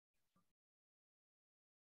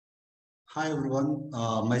Hi everyone,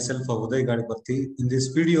 myself Uday Gadiparthi. In this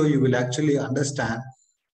video, you will actually understand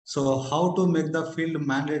how to make the field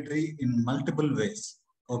mandatory in multiple ways.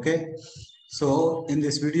 Okay, so in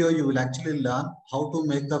this video, you will actually learn how to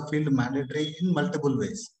make the field mandatory in multiple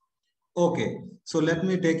ways. Okay, so let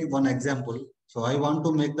me take one example. So I want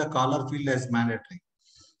to make the caller field as mandatory.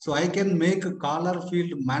 So I can make a caller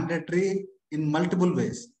field mandatory in multiple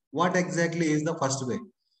ways. What exactly is the first way?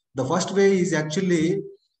 The first way is actually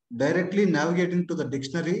directly navigating to the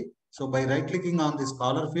dictionary. So by right clicking on this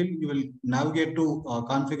caller field, you will navigate to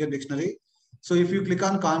configure dictionary. So if you click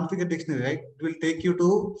on configure dictionary, right, it will take you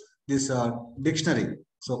to this dictionary.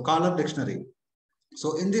 So caller dictionary.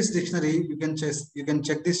 So in this dictionary, you can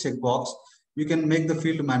check this checkbox. You can make the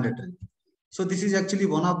field mandatory. So this is actually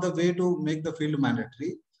one of the way to make the field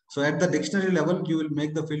mandatory. So at the dictionary level, you will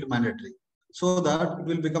make the field mandatory so that it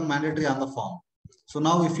will become mandatory on the form. So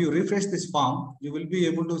now if you refresh this form, you will be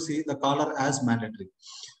able to see the caller as mandatory.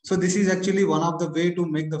 So this is actually one of the way to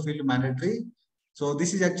make the field mandatory. So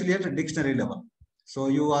this is actually at a dictionary level. So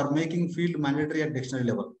you are making field mandatory at dictionary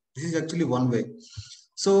level. This is actually one way.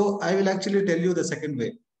 So I will actually tell you the second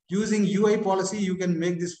way. Using UI policy, you can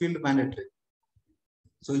make this field mandatory.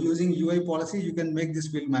 So using UI policy, you can make this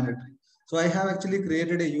field mandatory. So I have actually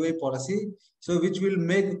created a UI policy, so which will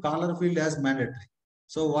make caller field as mandatory.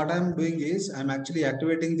 So what I'm doing is I'm actually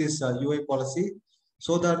activating this UI policy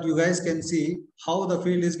so that you guys can see how the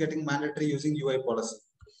field is getting mandatory using UI policy.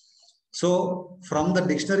 So from the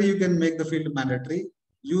dictionary, you can make the field mandatory.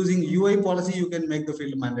 Using UI policy, you can make the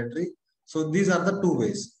field mandatory. So these are the two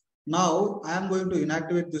ways. Now I am going to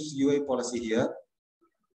inactivate this UI policy here.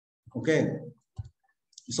 Okay.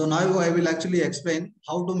 So now I will actually explain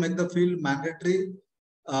how to make the field mandatory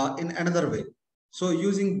in another way. So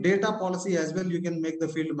using data policy as well, you can make the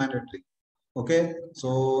field mandatory. Okay.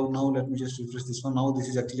 So now let me just refresh this one. Now this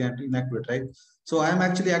is actually inactivate, right? So I am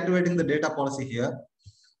actually activating the data policy here.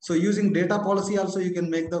 So using data policy also, you can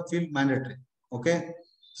make the field mandatory. Okay.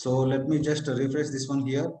 So let me just refresh this one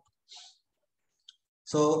here.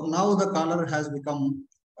 So now the caller has become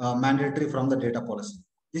mandatory from the data policy.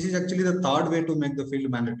 This is actually the third way to make the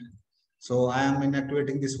field mandatory. So I am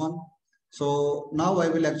inactivating this one. So now I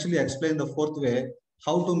will actually explain the fourth way,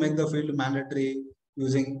 how to make the field mandatory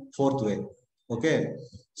using fourth way. Okay.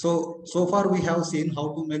 So far we have seen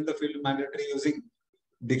how to make the field mandatory using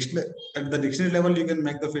dictionary. At the dictionary level, you can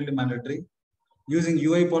make the field mandatory. Using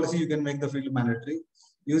UI policy, you can make the field mandatory.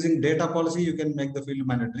 Using data policy, you can make the field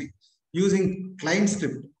mandatory. Using client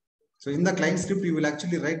script. So in the client script, you will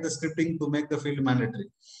actually write the scripting to make the field mandatory.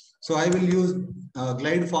 So I will use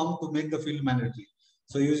glide form to make the field mandatory.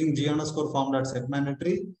 So using g_form.set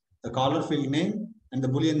mandatory, the caller field name, and the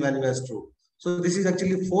boolean value as true. So this is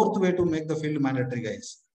actually fourth way to make the field mandatory,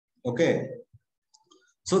 guys. Okay.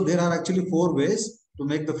 So there are actually four ways to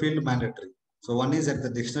make the field mandatory. So one is at the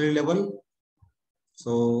dictionary level.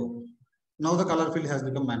 So now the caller field has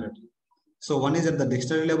become mandatory. So one is at the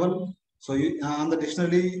dictionary level. So on the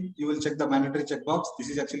dictionary, you will check the mandatory checkbox. This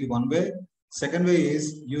is actually one way. Second way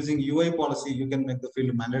is using UI policy, you can make the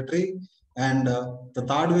field mandatory. And the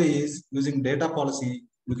third way is using data policy,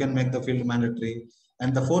 you can make the field mandatory.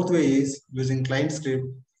 And the fourth way is using client script,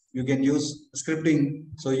 you can use scripting.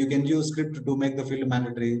 So you can use script to make the field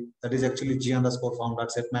mandatory. That is actually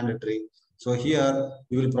g_form.set mandatory. So here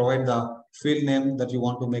you will provide the field name that you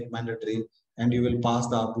want to make mandatory, and you will pass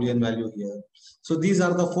the boolean value here. So these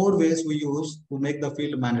are the four ways we use to make the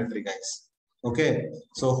field mandatory, guys. Okay.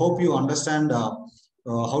 So hope you understand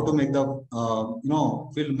how to make the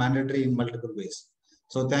field mandatory in multiple ways.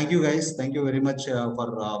 So thank you, guys. Thank you very much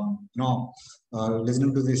for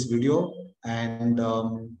listening to this video. And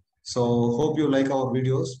so hope you like our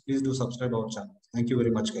videos. Please do subscribe our channel. Thank you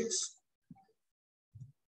very much, guys.